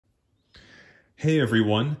Hey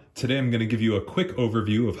everyone, today I'm going to give you a quick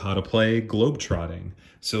overview of how to play Globetrotting.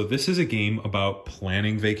 So this is a game about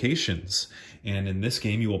planning vacations. And in this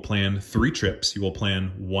game you will plan 3 trips. You will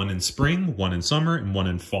plan one in spring, one in summer, and one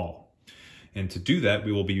in fall. And to do that,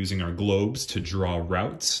 we will be using our globes to draw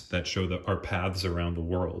routes that show our paths around the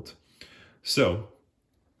world. So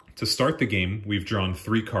to start the game, we've drawn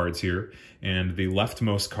 3 cards here, and the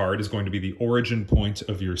leftmost card is going to be the origin point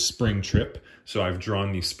of your spring trip. So I've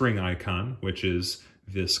drawn the spring icon, which is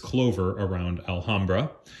this clover around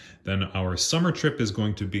Alhambra. Then our summer trip is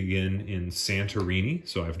going to begin in Santorini.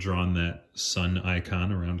 So I've drawn that sun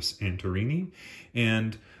icon around Santorini.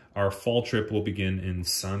 And our fall trip will begin in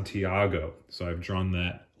Santiago. So I've drawn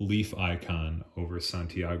that leaf icon over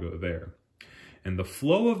Santiago there. And the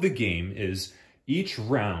flow of the game is each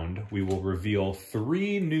round, we will reveal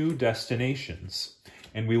 3 new destinations,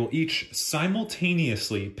 and we will each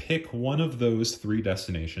simultaneously pick one of those 3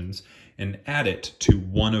 destinations and add it to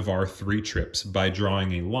one of our 3 trips by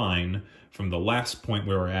drawing a line from the last point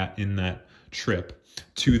where we're at in that trip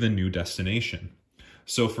to the new destination.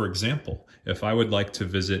 So for example, if I would like to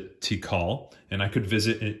visit Tikal, and I could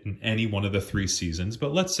visit it in any one of the 3 seasons,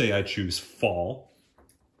 but let's say I choose fall,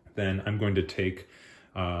 then I'm going to take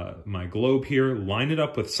my globe here, line it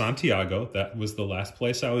up with Santiago. That was the last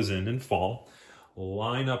place I was in fall.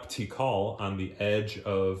 Line up Tikal on the edge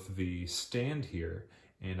of the stand here,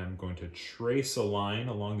 and I'm going to trace a line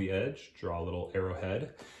along the edge, draw a little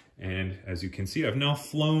arrowhead, and as you can see, I've now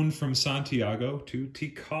flown from Santiago to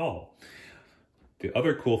Tikal. The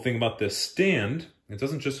other cool thing about this stand, it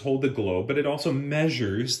doesn't just hold the globe, but it also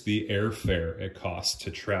measures the airfare it costs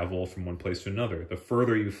to travel from one place to another. The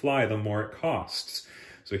further you fly, the more it costs.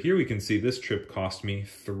 So here we can see this trip cost me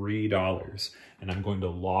 $3, and I'm going to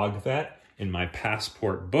log that in my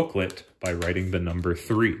passport booklet by writing the number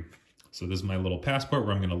 3. So this is my little passport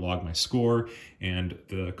where I'm going to log my score and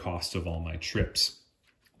the cost of all my trips.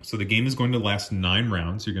 So the game is going to last 9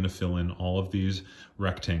 rounds. You're going to fill in all of these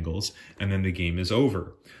rectangles, and then the game is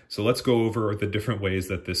over. So let's go over the different ways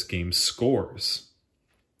that this game scores.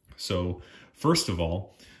 So first of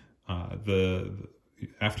all,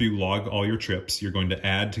 after you log all your trips, you're going to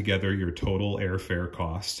add together your total airfare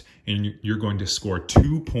cost, and you're going to score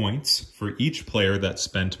 2 points for each player that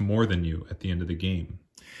spent more than you at the end of the game.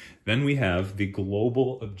 Then we have the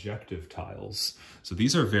global objective tiles. So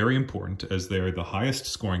these are very important as they're the highest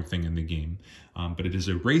scoring thing in the game, but it is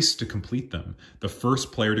a race to complete them. The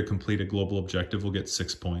first player to complete a global objective will get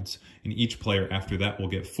 6 points, and each player after that will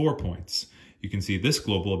get 4 points. You can see this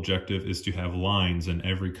global objective is to have lines in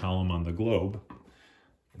every column on the globe.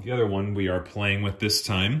 The other one we are playing with this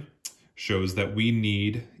time shows that we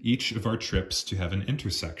need each of our trips to have an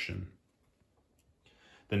intersection.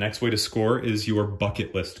 The next way to score is your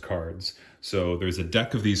bucket list cards. So there's a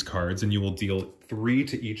deck of these cards, and you will deal 3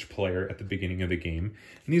 to each player at the beginning of the game.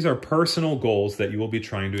 And these are personal goals that you will be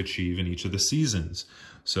trying to achieve in each of the seasons.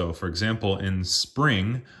 So for example, in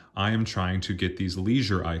spring, I am trying to get these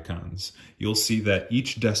leisure icons. You'll see that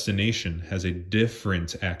each destination has a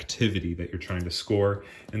different activity that you're trying to score,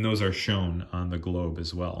 and those are shown on the globe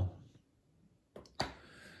as well.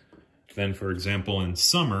 Then, for example, in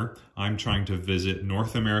summer, I'm trying to visit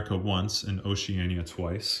North America once and Oceania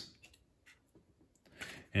twice.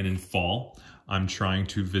 And in fall, I'm trying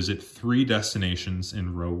to visit 3 destinations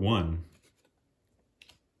in row 1.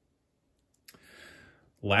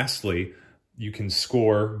 Lastly, you can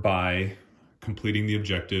score by completing the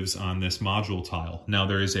objectives on this module tile. Now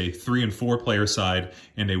there is a 3 and 4 player side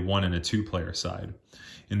and a 1 and a 2 player side.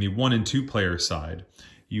 In the 1 and 2 player side,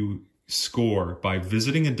 you score by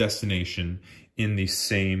visiting a destination in the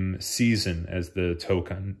same season as the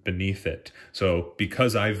token beneath it. So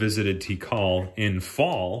because I visited Tikal in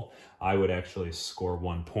fall, I would actually score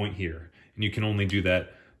 1 point here. And you can only do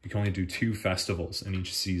that, you can only do 2 festivals in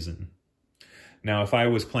each season. Now, if I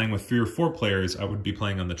was playing with 3 or 4 players, I would be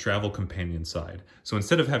playing on the travel companion side. So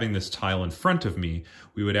instead of having this tile in front of me,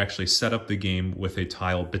 we would actually set up the game with a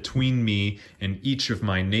tile between me and each of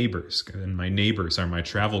my neighbors. And my neighbors are my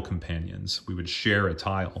travel companions. We would share a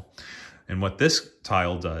tile. And what this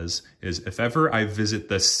tile does is if ever I visit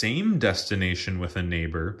the same destination with a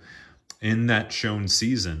neighbor in that shown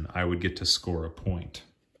season, I would get to score a point.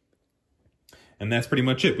 And that's pretty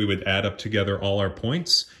much it. We would add up together all our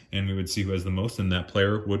points, and we would see who has the most, and that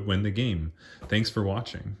player would win the game. Thanks for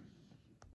watching.